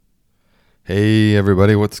Hey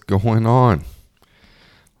everybody, what's going on?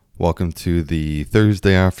 Welcome to the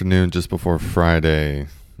Thursday afternoon, just before Friday,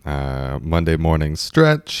 Monday morning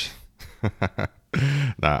stretch.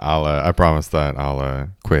 I promise that I'll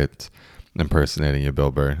quit impersonating you, Bill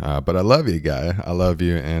Burr. But I love you, guy. I love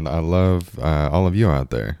you, and I love all of you out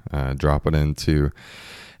there dropping in to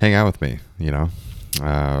hang out with me.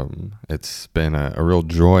 It's been a real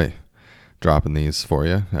joy dropping these for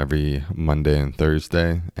you every Monday and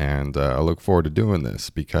Thursday, and I look forward to doing this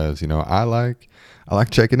because I like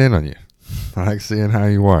checking in on you. I like seeing how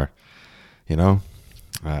you are. You know,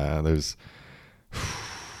 there's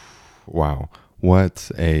wow, what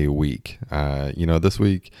a week. This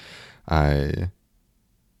week I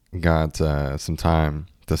got some time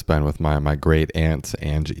to spend with my great aunt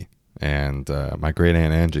Angie, and my great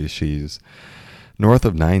aunt Angie, she's north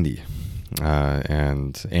of 90.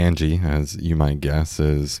 And Angie, as you might guess,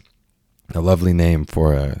 is a lovely name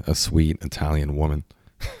for a sweet Italian woman.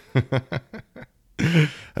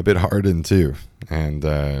 A bit hardened, too.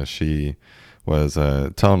 And she was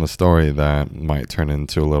telling a story that might turn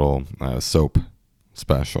into a little soap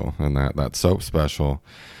special. And that soap special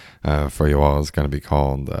for you all is going to be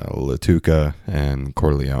called Latuca and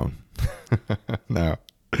Corleone. Now,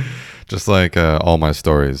 just like all my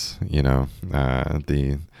stories,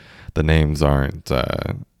 the names aren't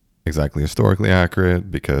exactly historically accurate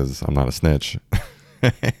because I'm not a snitch.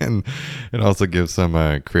 And it also gives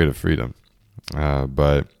some creative freedom.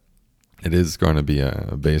 But it is going to be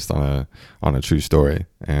based on a true story,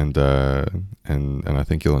 and I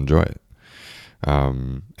think you'll enjoy it.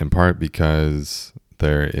 In part because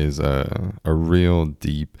there is a real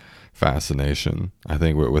deep fascination, I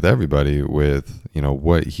think, with everybody, with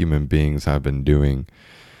what human beings have been doing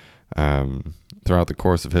throughout the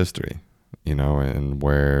course of history, and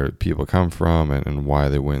where people come from, and why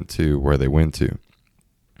they went to where they went to.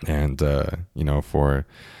 And for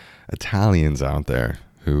Italians out there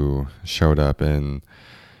who showed up in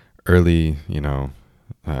early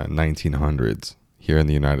 1900s here in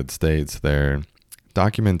the United States, their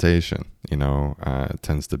documentation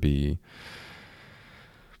tends to be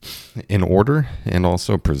in order and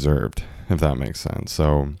also preserved, if that makes sense.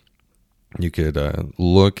 So you could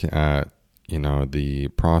look at the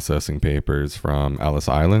processing papers from Ellis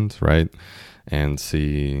Island, right, and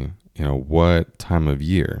see what time of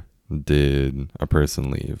year did a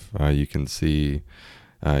person leave. You can see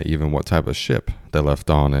even what type of ship they left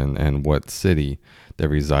on, and what city they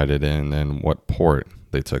resided in, and what port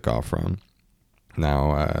they took off from.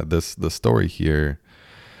 Now, the story here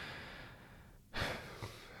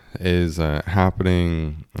is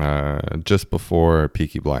happening just before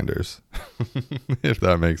Peaky Blinders, if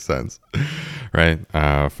that makes sense, right?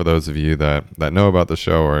 For those of you that know about the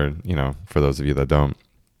show, or for those of you that don't,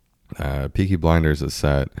 Peaky Blinders is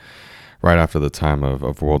set right after the time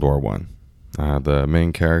of World War One. The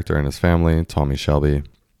main character and his family, Tommy Shelby,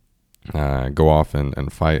 go off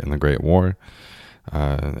and fight in the Great War,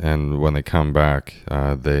 and when they come back,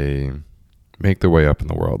 they make their way up in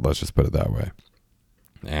the world. Let's just put it that way.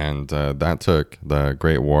 And that took the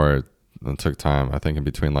Great War. It took time. I think in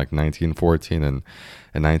between like 1914 and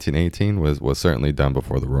 1918 was certainly done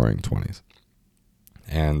before the Roaring '20s.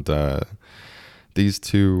 And these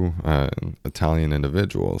two Italian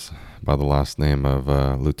individuals, by the last name of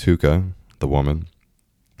Latuca, the woman,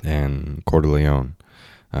 and Corleone,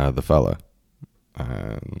 the fella.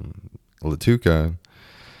 Latuca,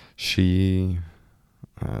 she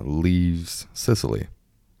leaves Sicily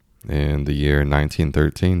in the year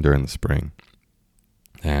 1913 during the spring.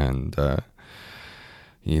 And, I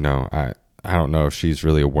don't know if she's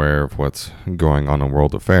really aware of what's going on in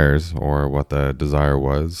world affairs, or what the desire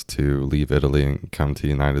was to leave Italy and come to the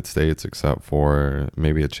United States, except for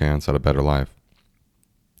maybe a chance at a better life.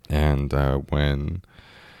 And when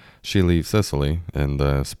she leaves Sicily in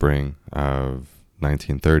the spring of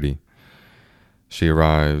 1930, she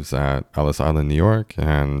arrives at Ellis Island, New York,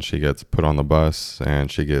 and she gets put on the bus,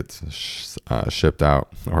 and she gets shipped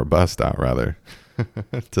out, or bussed out rather,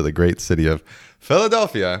 to the great city of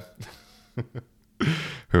Philadelphia.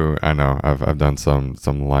 Who I know I've done some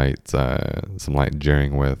light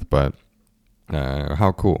jeering with, but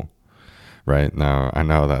how cool, right? Now I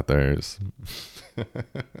know that there's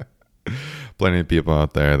plenty of people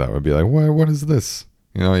out there that would be like, what is this?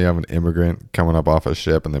 You have an immigrant coming up off a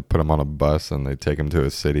ship, and they put him on a bus, and they take him to a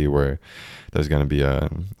city where there's going to be a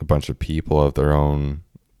bunch of people of their own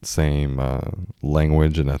same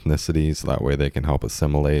language and ethnicity, so that way they can help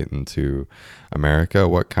assimilate into America.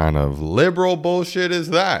 What kind of liberal bullshit is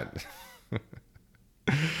that?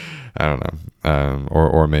 I don't know.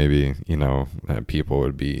 Or maybe people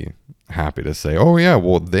would be happy to say, oh yeah,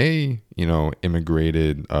 well they,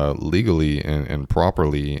 immigrated legally and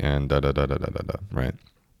properly and da da da da da da da, right?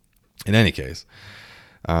 In any case,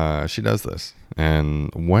 she does this,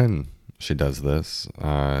 and when she does this,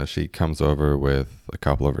 she comes over with a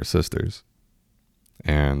couple of her sisters,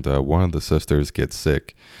 and one of the sisters gets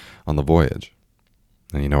sick on the voyage,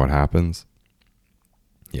 and you know what happens?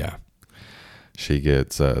 Yeah, she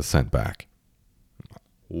gets sent back.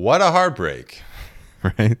 What a heartbreak,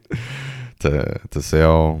 right? To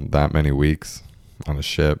sail that many weeks on a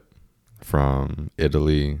ship from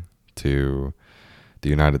Italy to the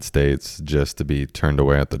United States just to be turned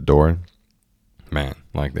away at the door. Man,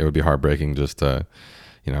 like it would be heartbreaking just to,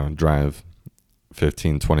 drive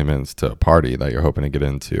 15, 20 minutes to a party that you're hoping to get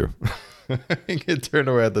into and get turned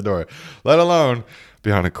away at the door, let alone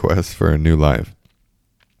be on a quest for a new life.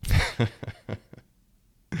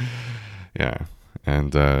 Yeah.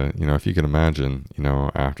 And, if you can imagine,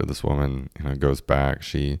 after this woman, goes back,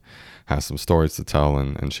 she has some stories to tell,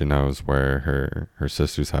 and she knows where her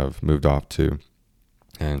sisters have moved off to,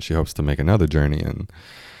 and she hopes to make another journey. And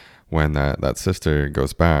when that sister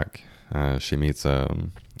goes back, she meets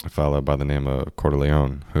a fella by the name of Coeur de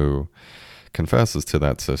Leon, who confesses to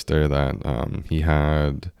that sister that he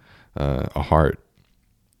had a heart.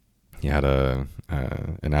 He had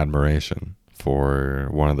an admiration for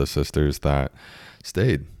one of the sisters that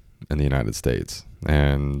stayed in the United States,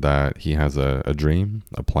 and that he has a dream,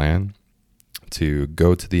 a plan to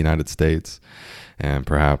go to the United States and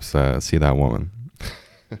perhaps see that woman.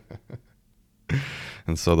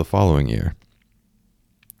 And so the following year,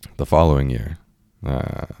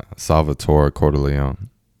 Salvatore Coeur de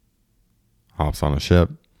Leon hops on a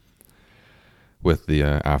ship with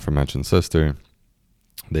the aforementioned sister.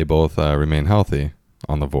 They both remain healthy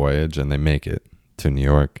on the voyage, and they make it to New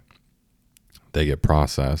York. They get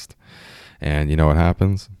processed, and you know what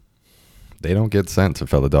happens? They don't get sent to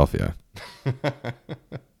Philadelphia.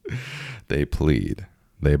 They plead,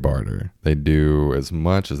 they barter, they do as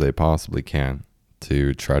much as they possibly can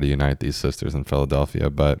to try to unite these sisters in Philadelphia,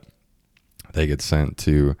 but they get sent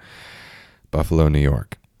to Buffalo, New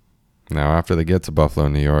York. Now, after they get to Buffalo,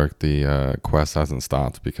 New York, the quest hasn't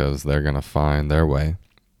stopped, because they're going to find their way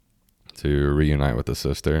to reunite with the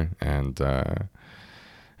sister and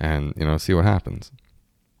see what happens.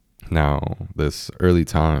 Now, this early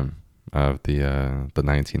time of the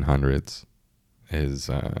 1900s is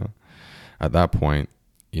at that point,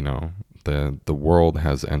 the world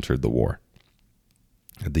has entered the war.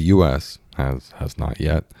 The U.S. has not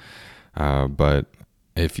yet, but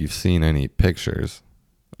if you've seen any pictures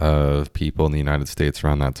of people in the United States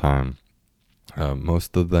around that time,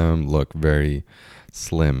 most of them look very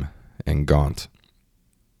slim and gaunt.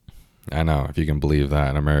 I know, if you can believe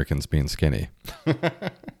that, Americans being skinny.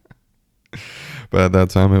 But at that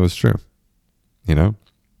time, it was true,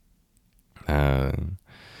 and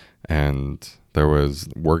there was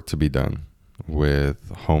work to be done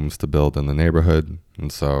with homes to build in the neighborhood.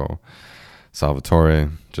 And so Salvatore,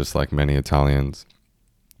 just like many Italians,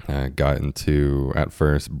 got into, at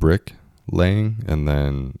first, brick laying, and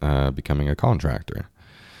then becoming a contractor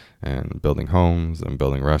and building homes and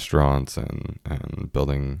building restaurants and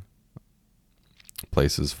building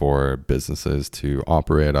places for businesses to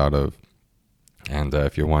operate out of. And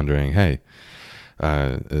if you're wondering, hey,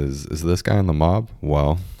 is this guy in the mob?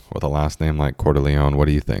 Well, with a last name like Coeur de Leon, what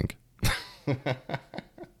do you think? A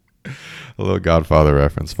little Godfather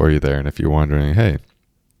reference for you there. And if you're wondering, hey,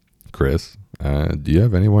 Chris, do you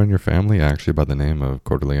have anyone in your family actually by the name of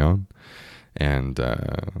Coeur de Leon? And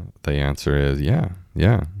the answer is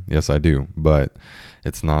yes, I do. But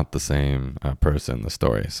it's not the same person in the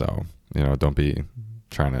story. So, don't be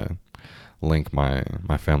trying to link my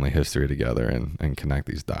family history together and connect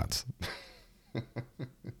these dots.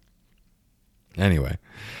 Anyway,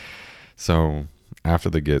 so after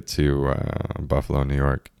they get to Buffalo, New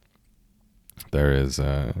York, there is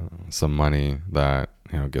some money that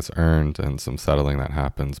gets earned and some settling that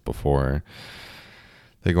happens before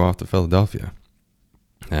they go off to Philadelphia.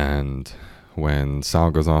 And when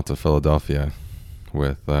Sal goes off to Philadelphia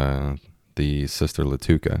with the sister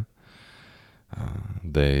Latuca,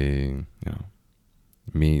 they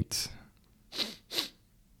meet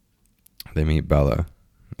Bella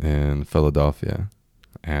in Philadelphia,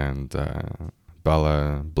 and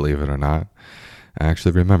Bella, believe it or not,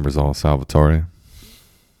 actually remembers all Salvatore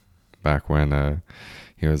back when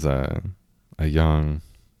he was a young,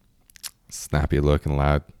 snappy-looking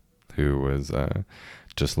lad who was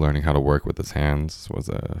just learning how to work with his hands, was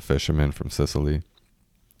a fisherman from Sicily,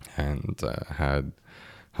 and had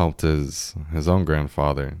helped his own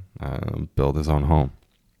grandfather build his own home.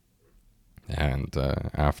 And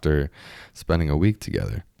after spending a week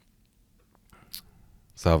together,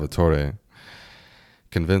 Salvatore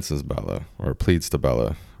convinces Bella, or pleads to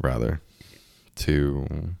Bella, rather,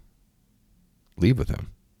 to leave with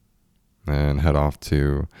him and head off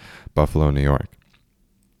to Buffalo, New York.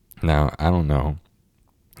 Now, I don't know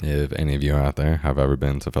if any of you out there have ever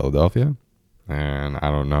been to Philadelphia, and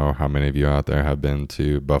I don't know how many of you out there have been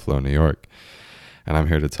to Buffalo, New York, and I'm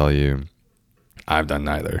here to tell you I've done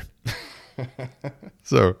neither.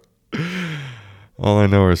 So, all I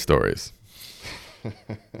know are stories.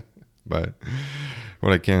 But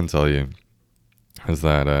what I can tell you is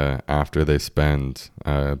that after they spend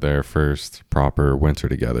their first proper winter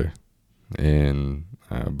together in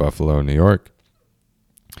Buffalo, New York,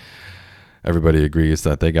 everybody agrees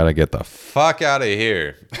that they got to get the fuck out of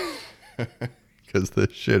here. Because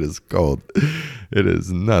this shit is cold. It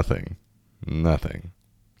is nothing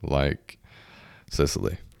like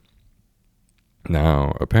Sicily.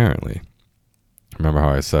 Now, apparently, remember how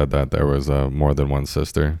I said that there was more than one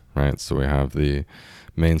sister, right? So we have the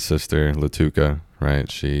main sister, Latuca, right?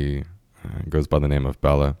 She goes by the name of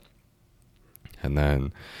Bella. And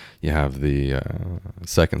then you have the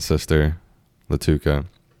second sister, Latuca.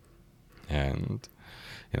 And,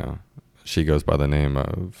 she goes by the name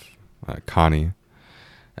of Connie.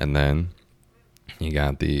 And then you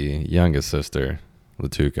got the youngest sister,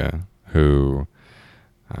 Latuca, who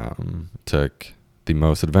took the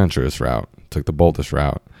most adventurous route, took the boldest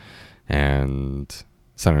route, and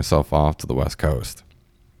sent herself off to the West Coast.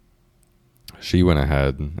 She went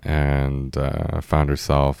ahead and found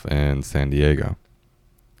herself in San Diego.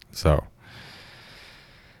 So,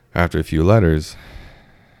 after a few letters,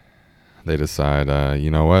 they decide, you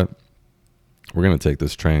know what? We're going to take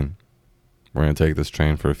this train. We're going to take this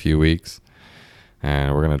train for a few weeks,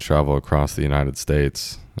 and we're going to travel across the United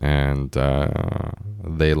States. And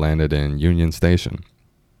they landed in Union Station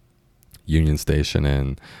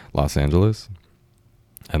in Los Angeles,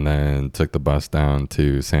 and then took the bus down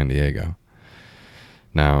to San Diego.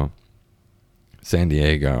 Now, San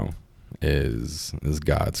Diego is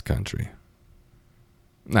God's country.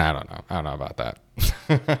 I don't know about that.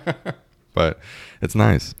 But it's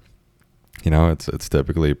nice. It's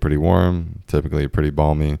typically pretty warm, typically pretty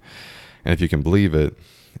balmy, and if you can believe it,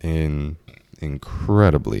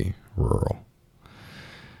 incredibly rural.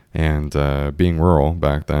 And being rural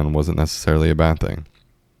back then wasn't necessarily a bad thing.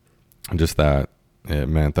 Just that it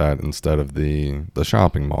meant that instead of the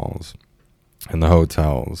shopping malls and the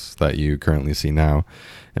hotels that you currently see now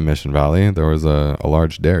in Mission Valley, there was a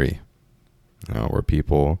large dairy, where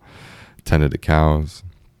people tended to cows,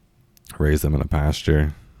 raised them in a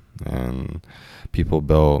pasture, and people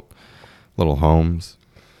built little homes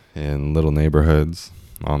in little neighborhoods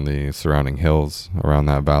on the surrounding hills around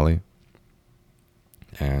that valley.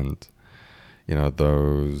 And,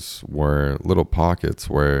 those were little pockets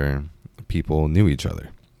where people knew each other.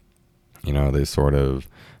 They sort of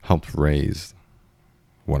helped raise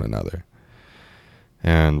one another.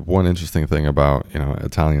 And one interesting thing about,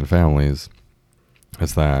 Italian families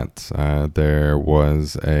is that there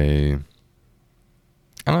was I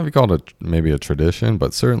don't know if you call it maybe a tradition,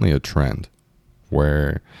 but certainly a trend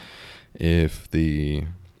where if the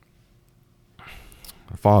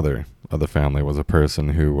father of the family was a person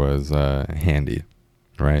who was handy,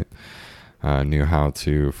 right? Knew how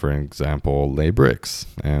to, for example, lay bricks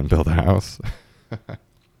and build a house.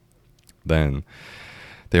 Then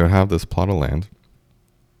they would have this plot of land.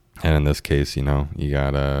 And in this case, you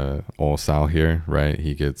got old Sal here, right?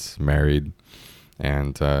 He gets married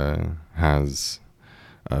and has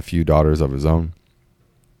a few daughters of his own.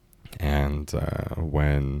 And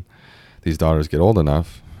when these daughters get old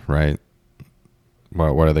enough, right,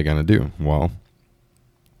 what are they going to do? Well,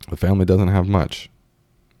 the family doesn't have much.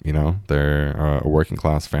 They're a working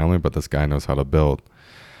class family, but this guy knows how to build.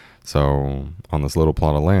 So on this little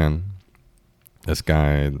plot of land, this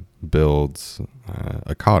guy builds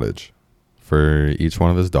a cottage for each one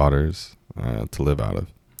of his daughters to live out of.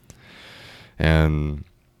 And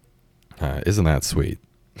isn't that sweet?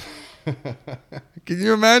 Can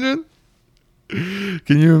you imagine?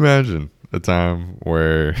 Can you imagine a time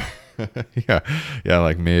where,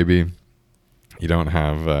 like maybe you don't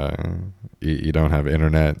have you don't have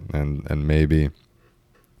internet, and maybe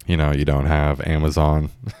you don't have Amazon,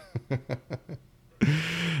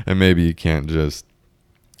 and maybe you can't just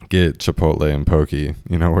get Chipotle and Poke,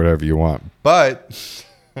 wherever you want, but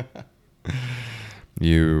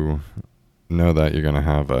you know that you're gonna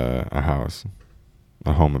have a house,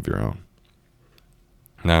 a home of your own.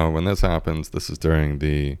 Now, when this happens, this is during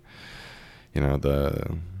the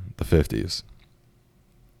 50s.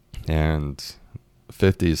 And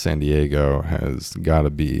 50s San Diego has got to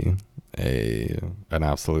be an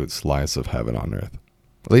absolute slice of heaven on earth.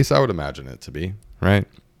 At least I would imagine it to be, right?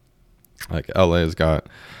 Like LA's got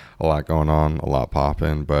a lot going on, a lot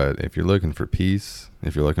popping, but if you're looking for peace,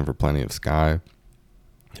 if you're looking for plenty of sky,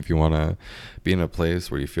 if you want to be in a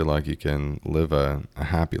place where you feel like you can live a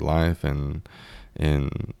happy life and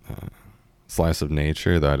in a slice of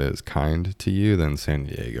nature that is kind to you, then San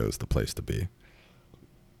Diego is the place to be.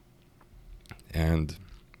 And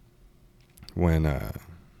when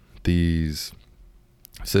these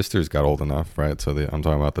sisters got old enough, right? So I'm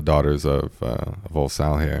talking about the daughters of old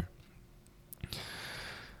Sal here.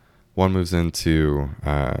 One moves into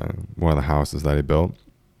one of the houses that he built,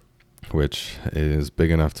 which is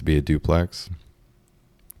big enough to be a duplex.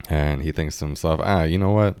 And he thinks to himself, you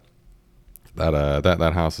know what?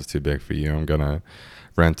 That house is too big for you. I'm going to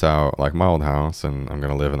rent out like my old house, and I'm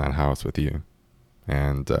going to live in that house with you.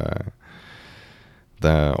 And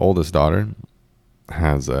the oldest daughter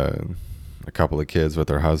has a couple of kids with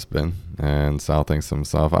her husband, and Sal thinks to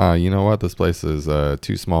himself, you know what? This place is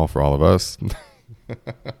too small for all of us.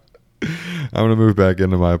 I'm gonna move back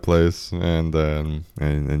into my place, and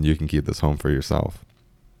you can keep this home for yourself.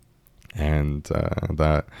 And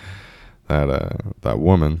that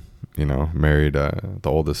woman, married the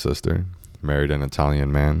oldest sister, married an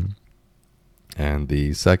Italian man, and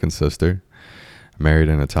the second sister married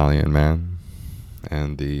an Italian man,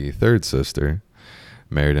 and the third sister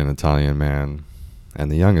married an Italian man,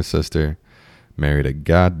 and the youngest sister married a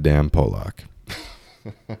goddamn Polak.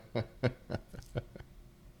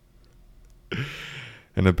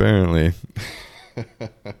 And apparently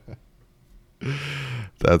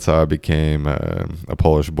that's how I became a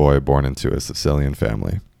Polish boy born into a Sicilian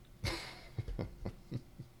family.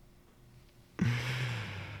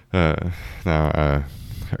 Now,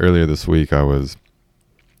 earlier this week I was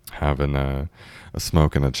having a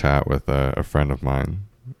smoke and a chat with a friend of mine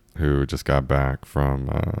who just got back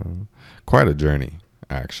from quite a journey,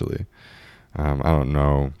 actually. I don't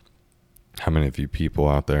know how many of you people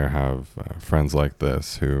out there have friends like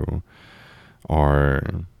this who are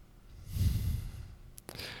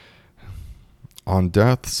on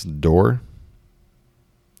death's door.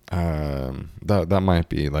 That might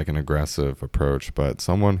be like an aggressive approach, but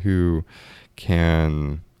someone who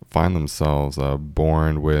can find themselves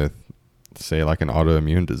born with, say, like an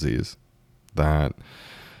autoimmune disease that,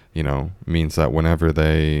 means that whenever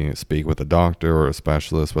they speak with a doctor or a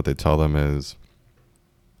specialist, what they tell them is,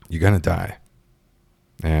 you're going to die.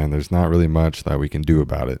 And there's not really much that we can do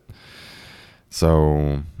about it.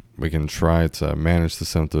 So we can try to manage the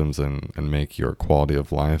symptoms and make your quality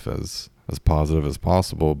of life as positive as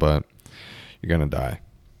possible, but you're going to die.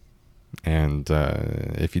 And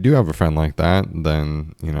if you do have a friend like that,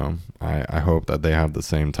 then, I hope that they have the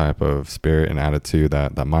same type of spirit and attitude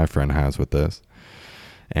that my friend has with this.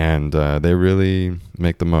 And they really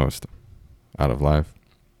make the most out of life.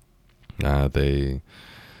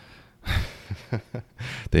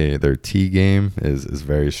 Their tea game is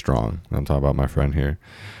very strong. I'm talking about my friend here.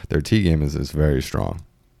 Their tea game is very strong.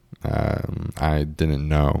 I didn't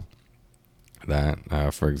know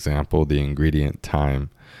that, for example, the ingredient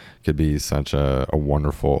thyme could be such a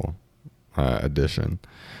wonderful addition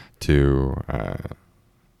to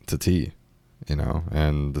tea,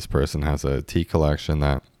 and this person has a tea collection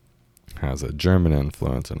that has a German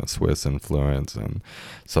influence and a Swiss influence and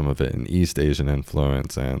some of it an East Asian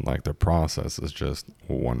influence, and like their process is just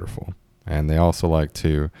wonderful. And they also like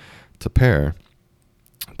to pair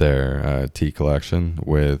their tea collection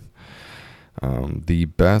with the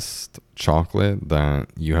best chocolate that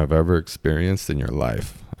you have ever experienced in your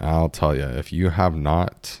life. I'll tell you, if you have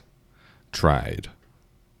not tried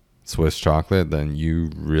Swiss chocolate, then you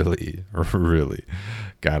really, really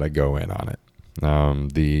gotta go in on it.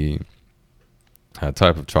 The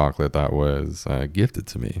type of chocolate that was gifted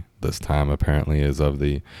to me this time apparently is of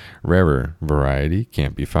the rarer variety,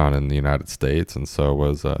 can't be found in the United States, and so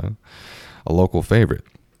was a local favorite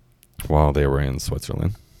while they were in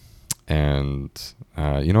Switzerland. And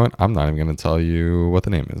you know what? I'm not even going to tell you what the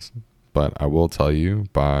name is, but I will tell you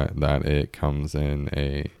that it comes in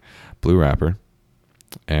a blue wrapper,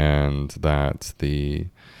 and that the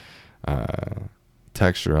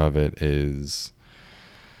texture of it is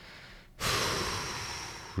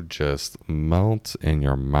just melt in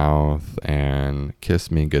your mouth and kiss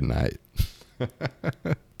me goodnight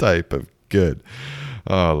type of good.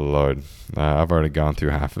 Oh Lord, I've already gone through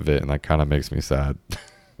half of it, and that kind of makes me sad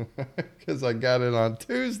because I got it on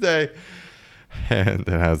Tuesday and it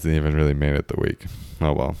hasn't even really made it the week.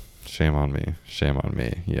 Oh well, shame on me,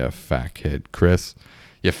 you fat kid Chris.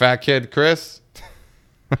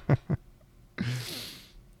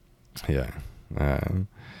 Yeah.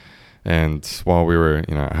 And while we were,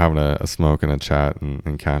 having a smoke and a chat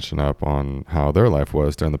and catching up on how their life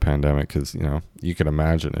was during the pandemic, because, you could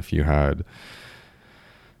imagine if you had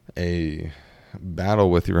a battle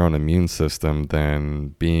with your own immune system,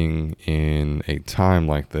 then being in a time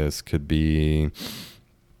like this could be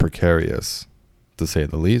precarious, to say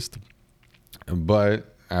the least.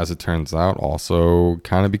 But as it turns out, also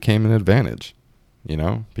kind of became an advantage,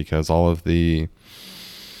 because all of the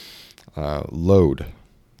load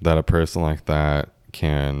that a person like that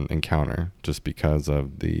can encounter just because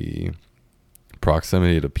of the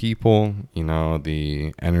proximity to people,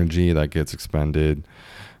 the energy that gets expended,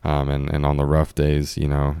 and on the rough days,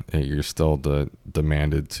 you're still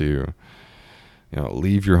demanded to,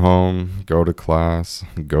 leave your home, go to class,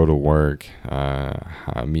 go to work,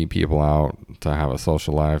 meet people out, to have a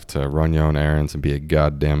social life, to run your own errands and be a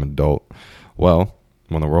goddamn adult. Well,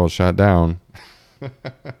 when the world shut down,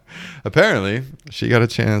 apparently she got a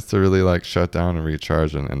chance to really shut down and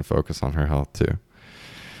recharge and focus on her health too.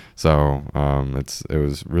 So it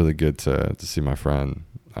was really good to see my friend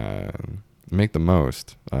make the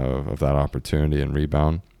most of that opportunity and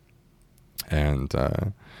rebound. And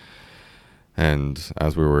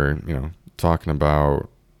as we were talking about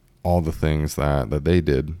all the things that they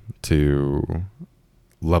did to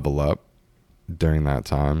level up during that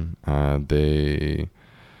time, they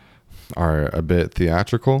are a bit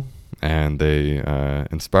theatrical, and they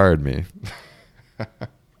inspired me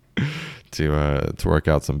to work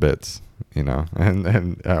out some bits, and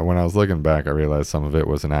when I was looking back, I realized some of it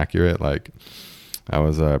was inaccurate. I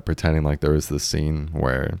was pretending like there was this scene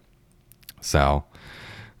where Sal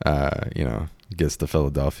gets to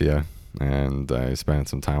Philadelphia, and he's spending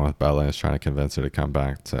some time with Bella, and he's trying to convince her to come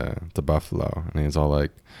back to Buffalo, and he's all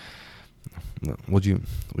like, will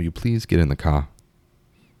you please get in the car?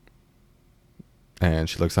 And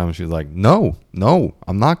she looks at him and she's like, no,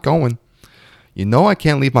 I'm not going. I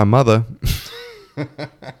can't leave my mother.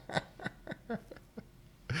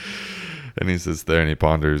 And he sits there and he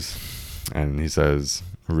ponders, and he says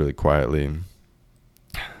really quietly,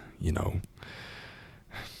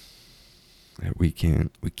 we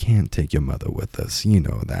can't take your mother with us. You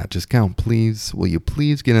know that. Just will you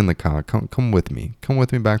please get in the car? Come with me. Come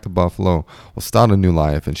with me back to Buffalo. We'll start a new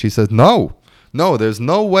life. And she says, no, there's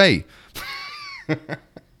no way.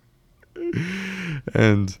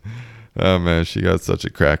 And oh man, she got such a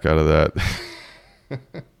crack out of that.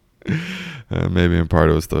 Maybe in part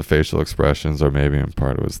it was the facial expressions, or maybe in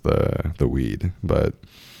part it was the weed. But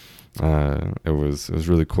it was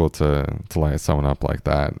really cool to light someone up like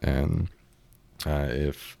that. And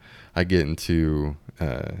if I get into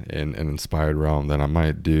an inspired realm, then I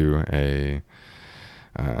might do a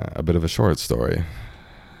bit of a short story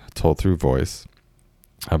told through voice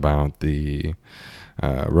about the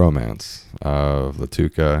romance of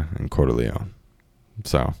Latuca and Coeur d'Leon.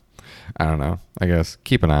 So I don't know. I guess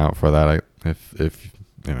keep an eye out for that. If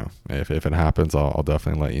it happens, I'll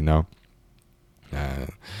definitely let you know.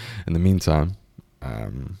 In the meantime, I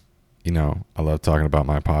love talking about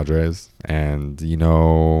my Padres, and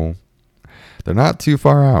they're not too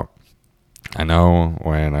far out. I know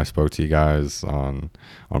when I spoke to you guys on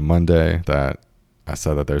Monday that I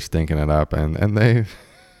said that they're stinking it up, and they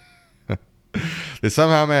they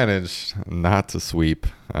somehow managed not to sweep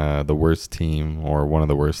the worst team, or one of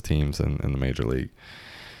the worst teams in the major league.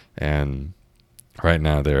 And right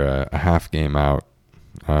now they're a half game out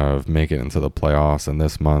of making it into the playoffs, and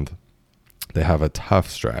this month they have a tough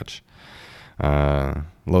stretch.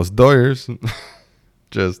 Los Doyers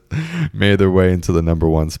just made their way into the number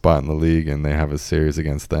 1 spot in the league, and they have a series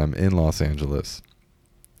against them in Los Angeles,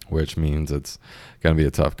 which means it's going to be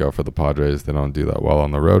a tough go for the Padres. They don't do that well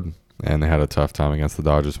on the road, and they had a tough time against the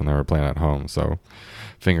Dodgers when they were playing at home. So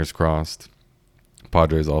fingers crossed.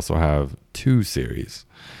 Padres also have 2 series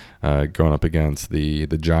going up against the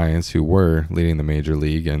Giants, who were leading the major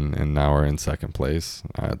league and now are in second place.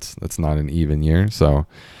 It's not an even year, so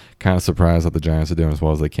kind of surprised that the Giants are doing as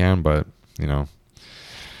well as they can, but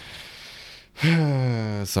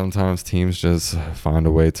sometimes teams just find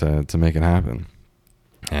a way to make it happen.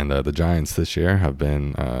 And the Giants this year have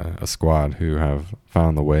been a squad who have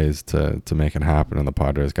found the ways to make it happen, and the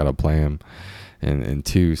Padres got to play them in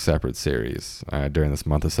 2 separate series during this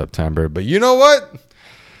month of September. But you know what?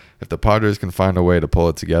 If the Padres can find a way to pull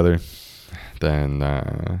it together, then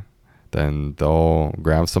they'll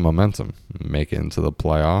grab some momentum, make it into the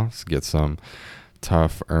playoffs, get some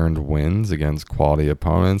tough earned wins against quality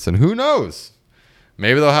opponents, and who knows?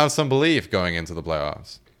 Maybe they'll have some belief going into the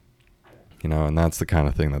playoffs. And that's the kind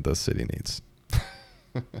of thing that this city needs.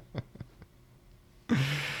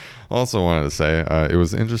 Also wanted to say it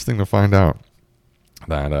was interesting to find out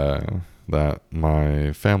that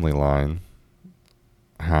my family line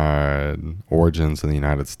had origins in the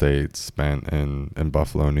United States, spent in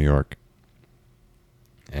Buffalo, New York.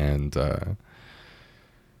 And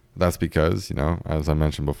that's because, as I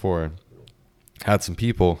mentioned before, had some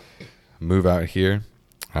people move out here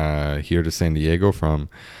to San Diego from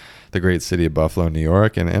the great city of Buffalo, New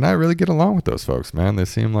York. And I really get along with those folks, man. They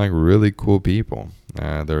seem like really cool people.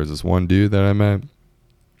 There was this one dude that I met,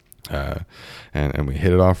 and we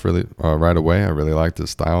hit it off really right away. I really liked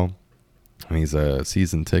his style. He's a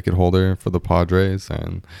season ticket holder for the Padres,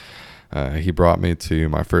 and he brought me to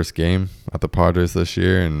my first game at the Padres this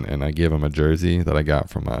year, and I gave him a jersey that I got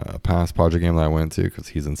from a past Padre game that I went to, because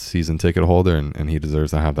he's a season ticket holder, and he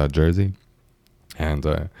deserves to have that jersey. And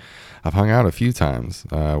I've hung out a few times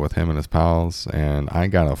with him and his pals, and I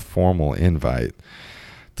got a formal invite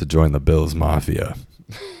to join the Bills Mafia.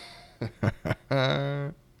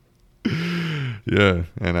 Yeah,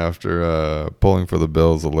 and after pulling for the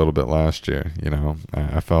Bills a little bit last year,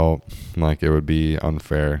 I felt like it would be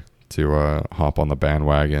unfair to hop on the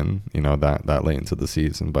bandwagon, that late into the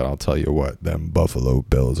season. But I'll tell you what, them Buffalo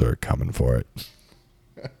Bills are coming for it.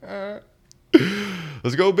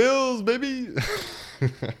 Let's go Bills, baby.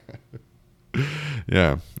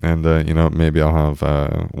 Yeah, and maybe I'll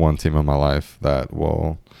have one team in my life that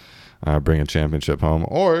will bring a championship home,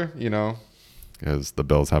 or because the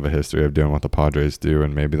Bills have a history of doing what the Padres do,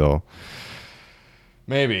 and maybe they'll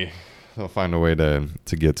find a way to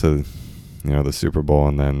get to the Super Bowl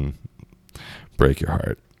and then break your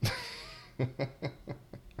heart.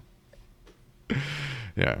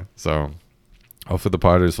 Yeah, so hopefully the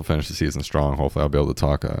Padres will finish the season strong. Hopefully I'll be able to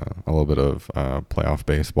talk a little bit of playoff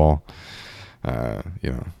baseball,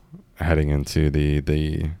 heading into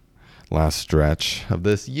the last stretch of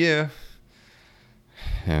this year.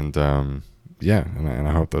 And and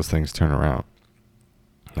I hope those things turn around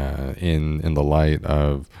in the light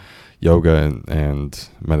of yoga and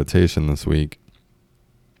meditation this week.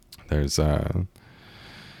 There's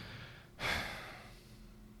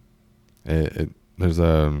there's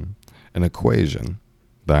an equation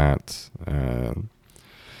that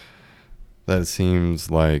it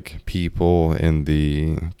seems like people in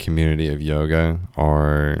the community of yoga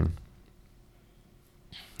aren't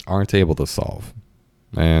able to solve.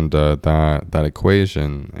 And that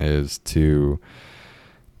equation is to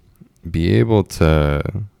be able to,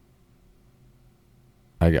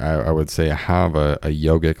 I would say, have a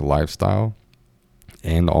yogic lifestyle,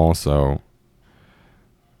 and also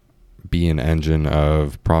be an engine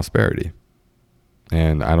of prosperity.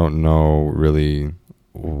 And I don't know really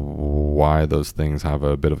why those things have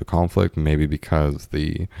a bit of a conflict. Maybe because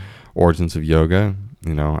the origins of yoga,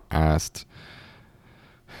 asked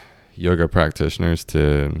yoga practitioners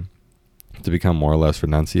to become more or less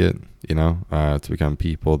renunciate, to become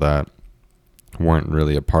people that weren't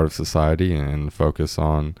really a part of society, and focus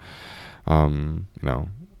on,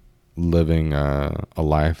 living a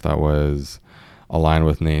life that was aligned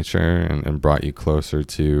with nature and brought you closer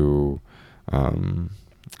to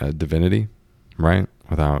divinity, right?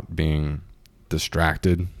 Without being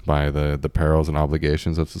distracted by the perils and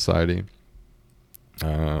obligations of society.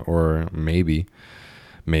 Or maybe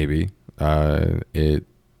it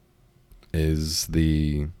is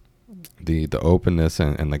the openness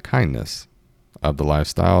and the kindness of the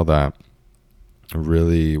lifestyle that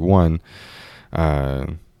really, one,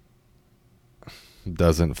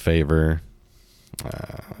 doesn't favor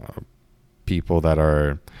people that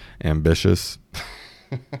are ambitious.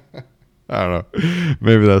 I don't know.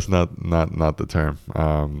 Maybe that's not the term.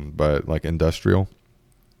 But like industrial,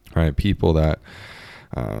 right? People that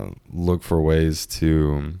look for ways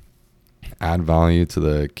to add value to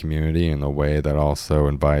the community in a way that also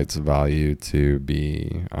invites value to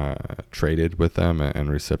be traded with them and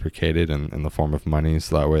reciprocated in the form of money,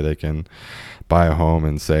 so that way they can buy a home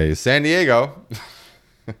and say San Diego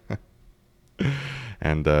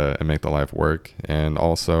and make the life work. And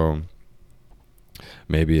also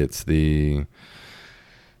maybe it's the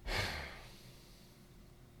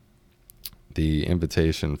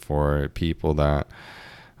invitation for people that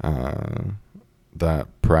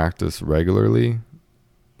practice regularly,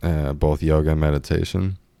 both yoga and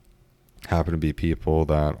meditation, happen to be people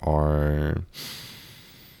that are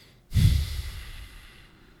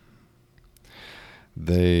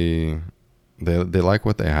they like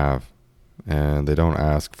what they have, and they don't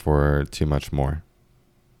ask for too much more.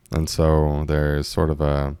 And so there's sort of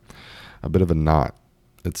a bit of a knot,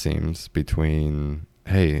 it seems, between,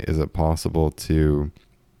 hey, is it possible to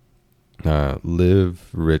live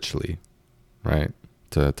richly, right?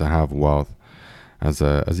 To have wealth, as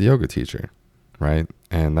a yoga teacher, right?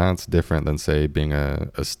 And that's different than, say, being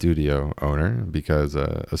a studio owner, because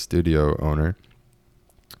a studio owner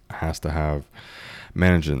has to have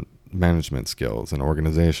management skills and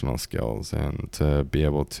organizational skills, and to be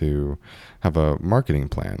able to have a marketing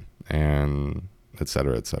plan, and et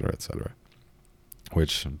cetera, et cetera, et cetera.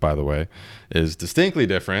 Which, by the way, is distinctly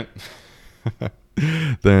different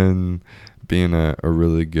than being a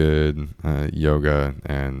really good yoga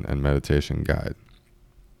and meditation guide.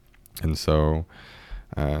 And so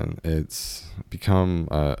it's become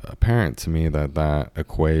apparent to me that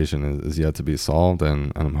equation is yet to be solved,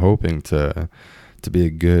 and I'm hoping to be a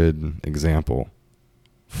good example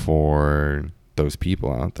for those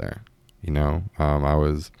people out there. I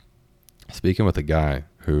was speaking with a guy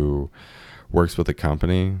who works with a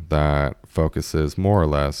company that focuses more or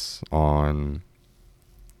less on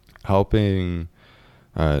helping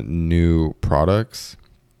new products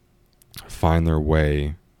find their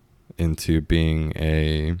way into being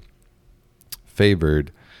a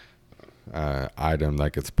favored item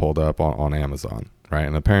that gets pulled up on Amazon, right?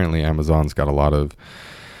 And apparently Amazon's got a lot of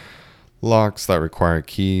locks that require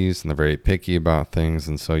keys, and they're very picky about things.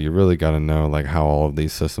 And so you really got to know like how all of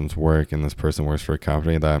these systems work. And this person works for a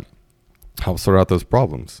company that helps sort out those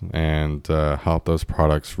problems and help those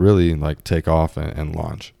products really like take off and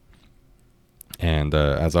launch. And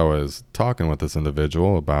as I was talking with this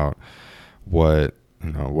individual about what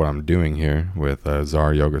I'm doing here with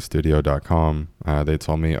ZaraYogaStudio.com, they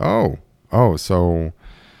told me, so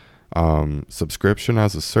subscription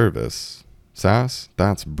as a service, SaaS,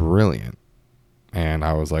 that's brilliant. And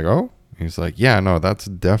I was like, oh, he's like, yeah, no, that's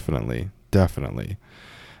definitely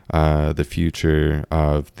the future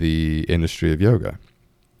of the industry of yoga,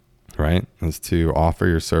 right? Is to offer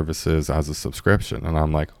your services as a subscription. And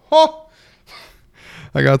I'm like, oh,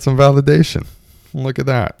 I got some validation. Look at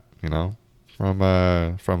that, from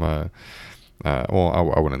a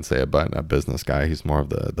I wouldn't say a business guy. He's more of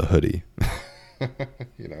the hoodie,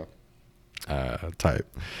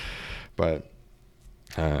 type. But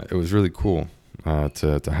it was really cool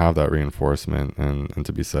to have that reinforcement and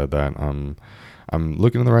to be said that I'm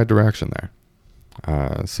looking in the right direction there.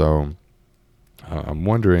 So I'm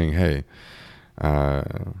wondering, hey,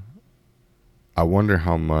 I wonder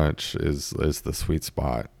how much is the sweet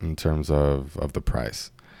spot in terms of the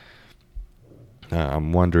price.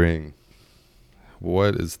 I'm wondering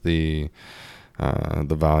what is the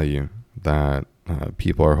value that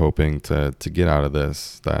people are hoping to get out of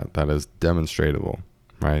this that is demonstratable,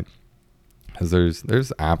 right? Because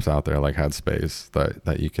there's apps out there like Headspace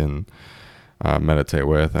that you can meditate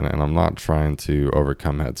with, and I'm not trying to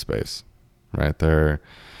overcome Headspace, right? There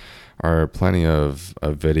are plenty of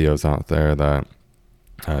videos out there that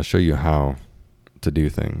show you how to do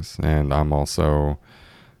things, and I'm also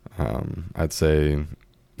I'd say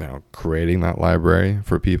creating that library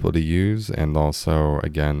for people to use, and also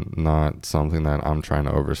again not something that I'm trying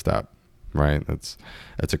to overstep, right? It's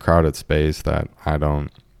a crowded space that I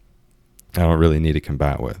don't really need to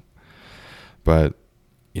combat with. But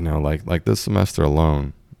like this semester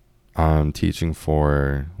alone, I'm teaching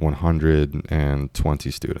for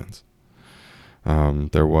 120 students.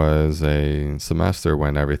 There was a semester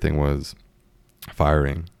when everything was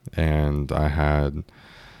firing, and I had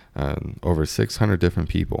over 600 different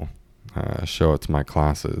people show up to my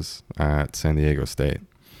classes at San Diego State.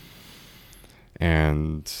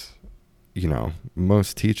 And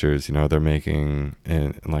most teachers, they're making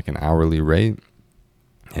like an hourly rate.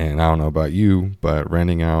 And I don't know about you, but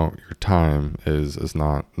renting out your time is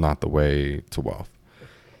not the way to wealth.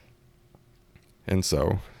 And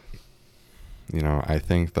so, I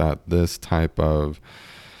think that this type of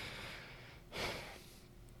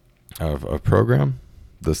program,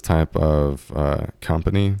 this type of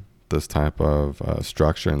company, this type of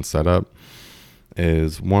structure and setup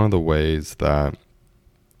is one of the ways that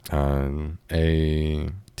a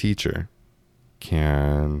teacher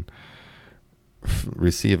can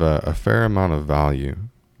receive a fair amount of value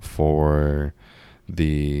for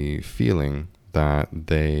the feeling that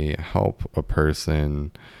they help a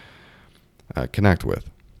person connect with,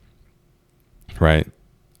 right?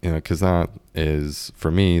 Because that is, for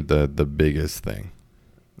me, the biggest thing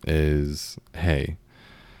is, hey,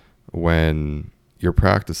 when you're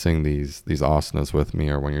practicing these asanas with me,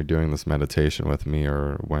 or when you're doing this meditation with me,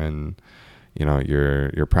 or when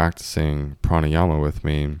you're practicing pranayama with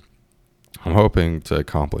me, I'm hoping to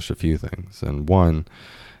accomplish a few things. And one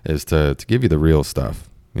is to give you the real stuff,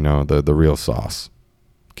 the real sauce.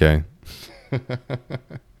 Okay.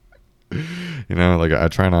 Like I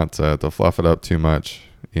try not to fluff it up too much.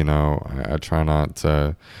 I try not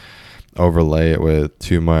to overlay it with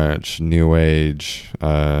too much new age,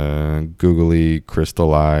 googly,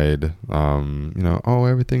 crystal-eyed, oh,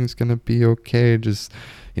 everything's gonna be okay, just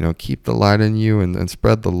keep the light in you and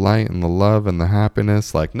spread the light and the love and the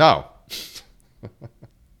happiness. Like, no.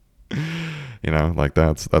 Like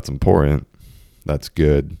that's important, that's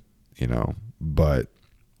good, but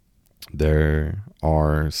there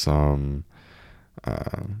are some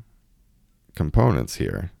components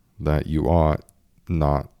here that you ought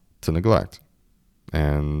not to neglect.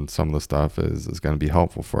 And some of the stuff is going to be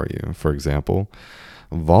helpful for you. For example,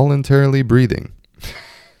 voluntarily breathing.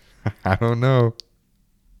 I don't know.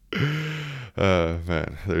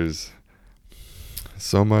 Man, there's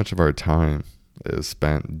so much of our time is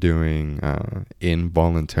spent doing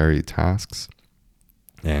involuntary tasks,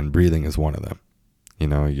 and breathing is one of them.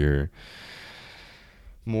 You're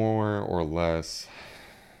more or less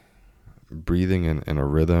breathing in a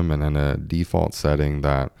rhythm and in a default setting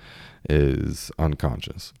that is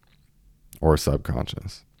unconscious or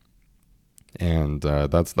subconscious. And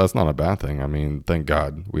that's not a bad thing. I mean, thank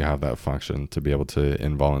God we have that function to be able to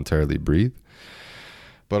involuntarily breathe.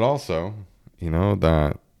 But also,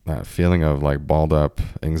 that feeling of like balled up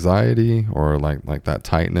anxiety or like that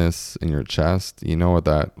tightness in your chest,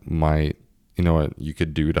 what you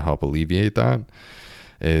could do to help alleviate that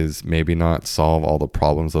is maybe not solve all the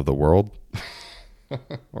problems of the world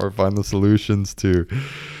or find the solutions to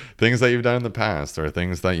things that you've done in the past or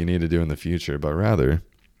things that you need to do in the future, but rather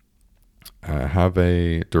have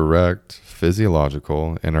a direct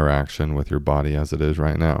physiological interaction with your body as it is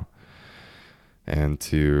right now, and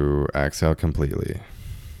to exhale completely,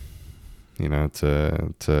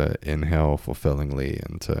 to inhale fulfillingly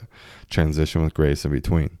and to transition with grace in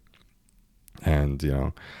between.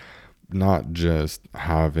 And, not just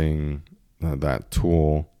having that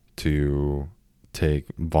tool to take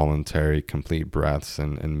voluntary complete breaths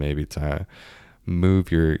and maybe to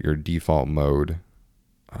move your default mode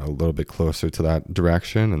a little bit closer to that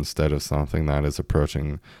direction instead of something that is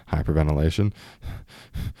approaching hyperventilation.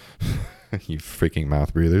 You freaking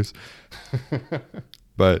mouth breathers.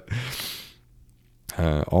 But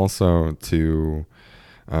also to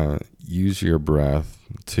use your breath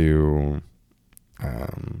to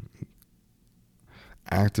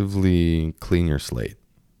actively clean your slate,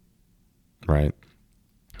 right?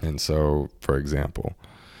 And so, for example,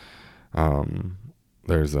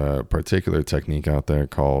 there's a particular technique out there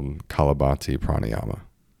called Kapalabhati Pranayama.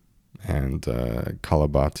 And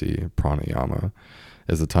Kapalabhati Pranayama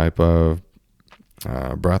is a type of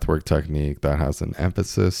breathwork technique that has an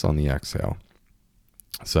emphasis on the exhale.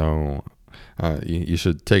 So you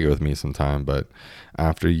should take it with me sometime, but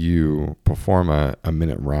after you perform a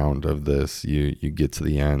minute round of this, you get to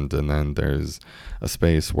the end, and then there's a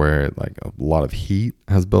space where like a lot of heat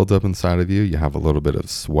has built up inside of you. You have a little bit of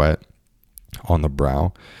sweat on the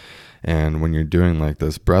brow. And when you're doing like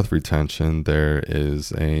this breath retention, there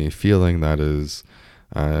is a feeling that is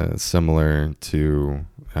similar to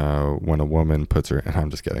when a woman puts her, and I'm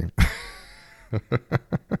just kidding,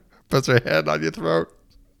 puts her hand on your throat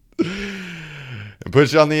and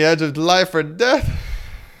puts you on the edge of life or death.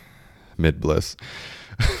 Mid-bliss.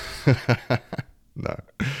 No.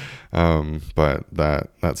 But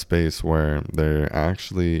that space where there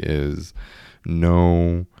actually is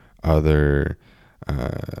no other,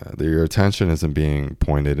 your attention isn't being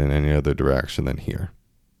pointed in any other direction than here.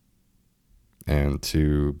 And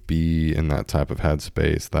to be in that type of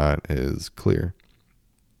headspace that is clear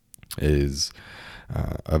is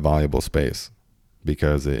a valuable space,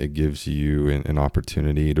 because it gives you an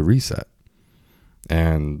opportunity to reset.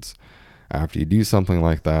 And after you do something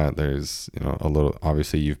like that, there's a little,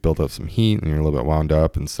 obviously you've built up some heat and you're a little bit wound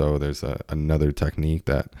up, and so there's another technique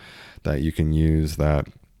that you can use that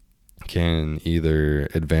can either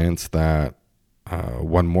advance that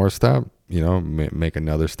one more step, make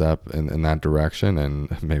another step in that direction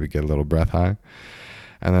and maybe get a little breath high.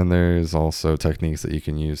 And then there's also techniques that you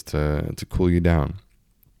can use to cool you down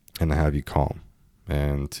and to have you calm,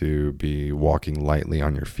 and to be walking lightly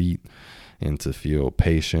on your feet, and to feel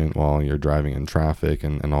patient while you're driving in traffic,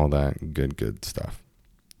 and all that good stuff.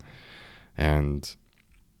 And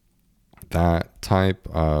that type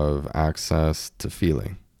of access to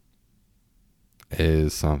feeling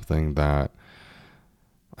is something that,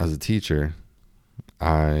 as a teacher,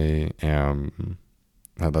 I am,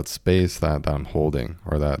 that space that I'm holding,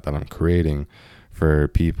 or that I'm creating for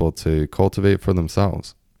people to cultivate for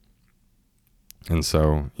themselves. And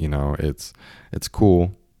so, it's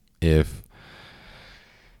cool if,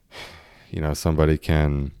 somebody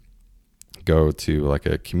can go to like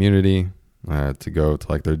a community, to go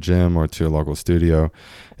to like their gym or to a local studio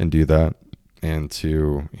and do that. and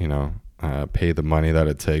to, pay the money that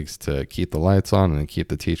it takes to keep the lights on and keep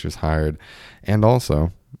the teachers hired. And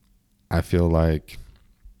also, I feel like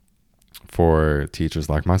for teachers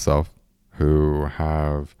like myself who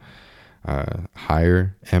have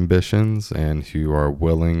higher ambitions and who are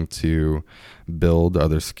willing to build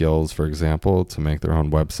other skills, for example, to make their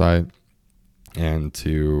own website and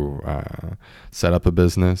to set up a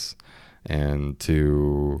business and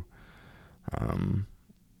to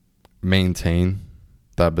maintain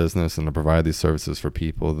that business and to provide these services for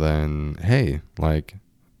people, then hey, like,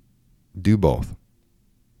 do both.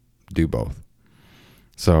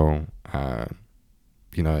 So,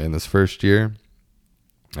 in this first year,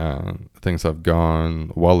 things have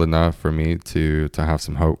gone well enough for me to have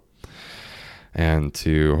some hope and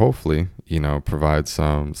to hopefully, provide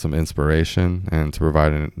some inspiration and to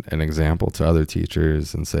provide an example to other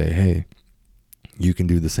teachers and say, hey, you can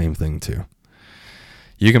do the same thing too.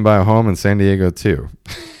 You can buy a home in San Diego too,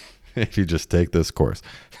 if you just take this course.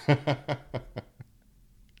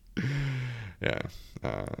 Yeah.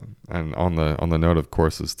 And on the note of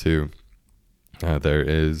courses too, there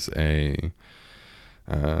is a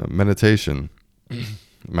meditation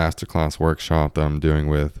masterclass workshop that I'm doing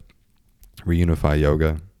with Reunify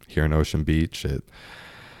Yoga here in Ocean Beach.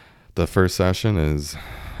 The first session is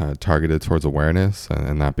targeted towards awareness,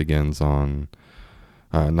 and that begins on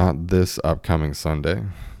not this upcoming Sunday.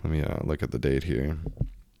 Let me look at the date here.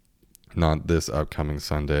 Not this upcoming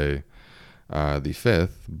Sunday, the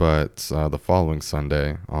 5th, but the following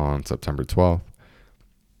Sunday on September 12th.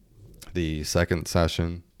 The second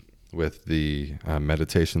session with the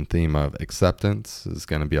meditation theme of acceptance is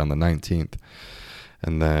going to be on the 19th.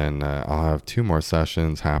 And then I'll have 2 more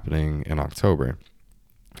sessions happening in October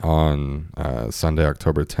on Sunday,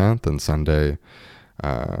 October 10th and Sunday,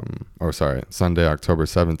 October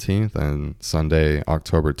 17th and Sunday,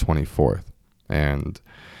 October 24th. And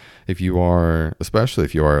especially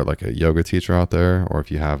if you are like a yoga teacher out there, or if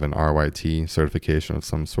you have an RYT certification of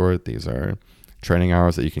some sort, these are training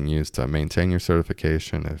hours that you can use to maintain your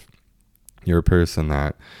certification. If you're a person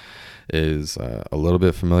that is a little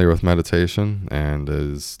bit familiar with meditation and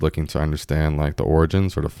is looking to understand like the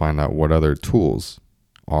origins, or to find out what other tools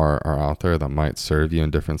are out there that might serve you in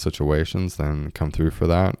different situations, then come through for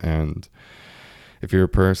that. And if you're a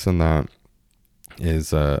person that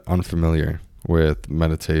is unfamiliar with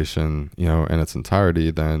meditation, in its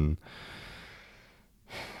entirety, then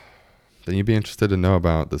you'd be interested to know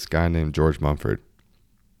about this guy named George Mumford.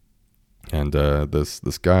 And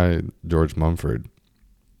this guy, George Mumford,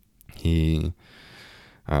 he,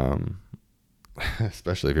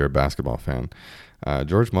 especially if you're a basketball fan,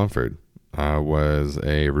 George Mumford was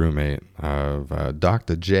a roommate of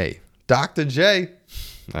Dr. J, Julius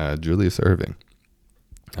Erving,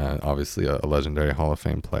 obviously a legendary Hall of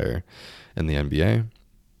Fame player in the NBA.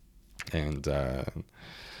 And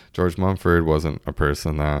George Mumford wasn't a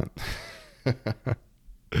person that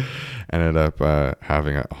ended up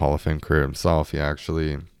having a Hall of Fame career himself. He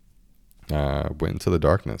actually went into the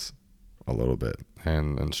darkness a little bit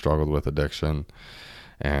and struggled with addiction,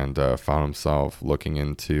 and found himself looking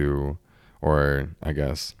into, or I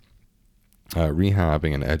guess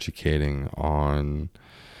rehabbing and educating on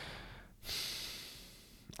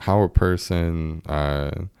how a person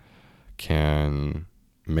can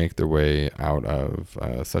make their way out of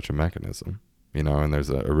such a mechanism, and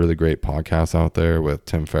there's a really great podcast out there with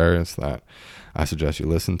Tim Ferriss that I suggest you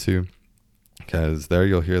listen to, because there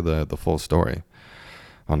you'll hear the full story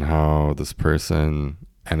on how this person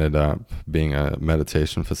ended up being a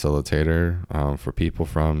meditation facilitator for people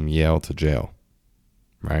from Yale to jail,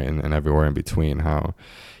 right? And everywhere in between, how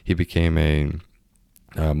he became a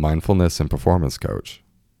mindfulness and performance coach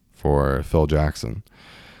for Phil Jackson,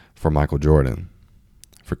 for Michael Jordan,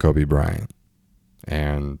 for Kobe Bryant.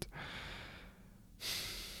 And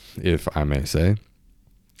if I may say,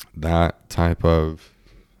 that type of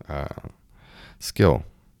skill,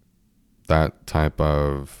 that type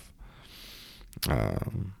of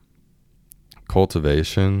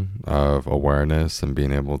cultivation of awareness and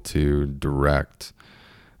being able to direct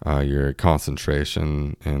your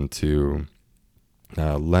concentration and to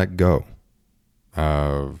let go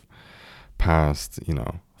of past,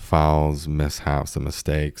 fouls, mishaps, and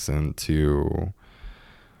mistakes, and to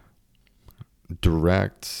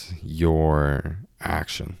direct your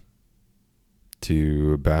action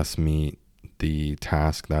to best meet the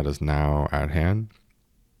task that is now at hand,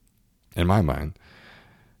 in my mind,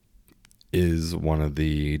 is one of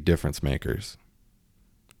the difference makers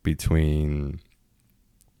between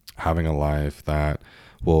having a life that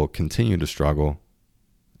will continue to struggle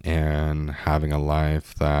and having a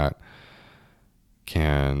life that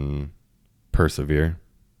can persevere,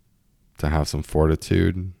 to have some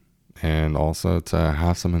fortitude, and also to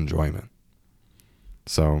have some enjoyment.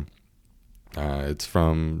 So it's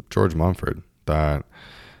from George Mumford that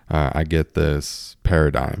I get this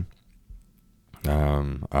paradigm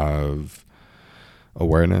of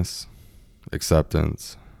awareness,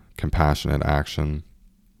 acceptance, compassionate action,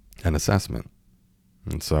 and assessment.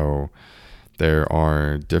 And so there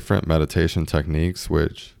are different meditation techniques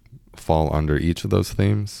which fall under each of those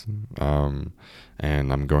themes.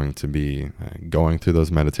 And I'm going to be going through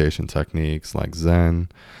those meditation techniques like Zen,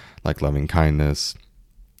 like loving kindness.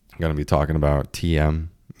 I'm going to be talking about TM.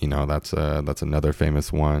 That's another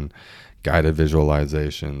famous one. Guided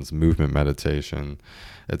visualizations, movement meditation,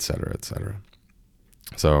 etc., etc.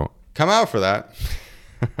 So come out for that.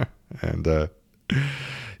 And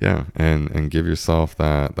and give yourself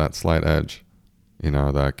that slight edge,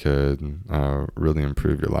 that could really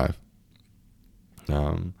improve your life.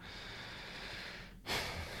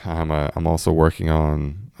 I'm also working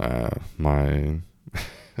on my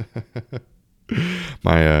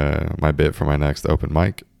my bit for my next open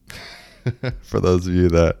mic. For those of you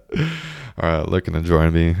that are looking to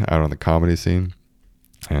join me out on the comedy scene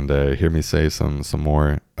and hear me say some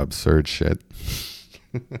more absurd shit,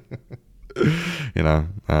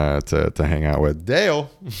 to hang out with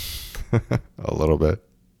Dale a little bit,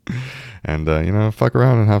 and fuck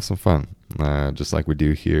around and have some fun, just like we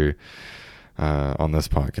do here on this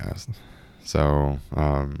podcast. So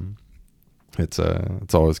it's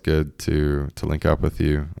always good to link up with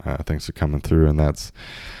you. Thanks for coming through, and that's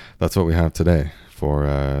what we have today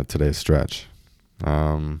for today's stretch.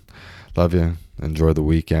 Love you. Enjoy the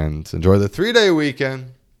weekend. Enjoy the 3-day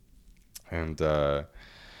weekend, and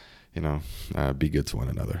be good to one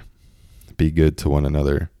another. Be good to one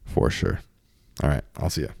another for sure. All right, I'll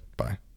see you. Bye.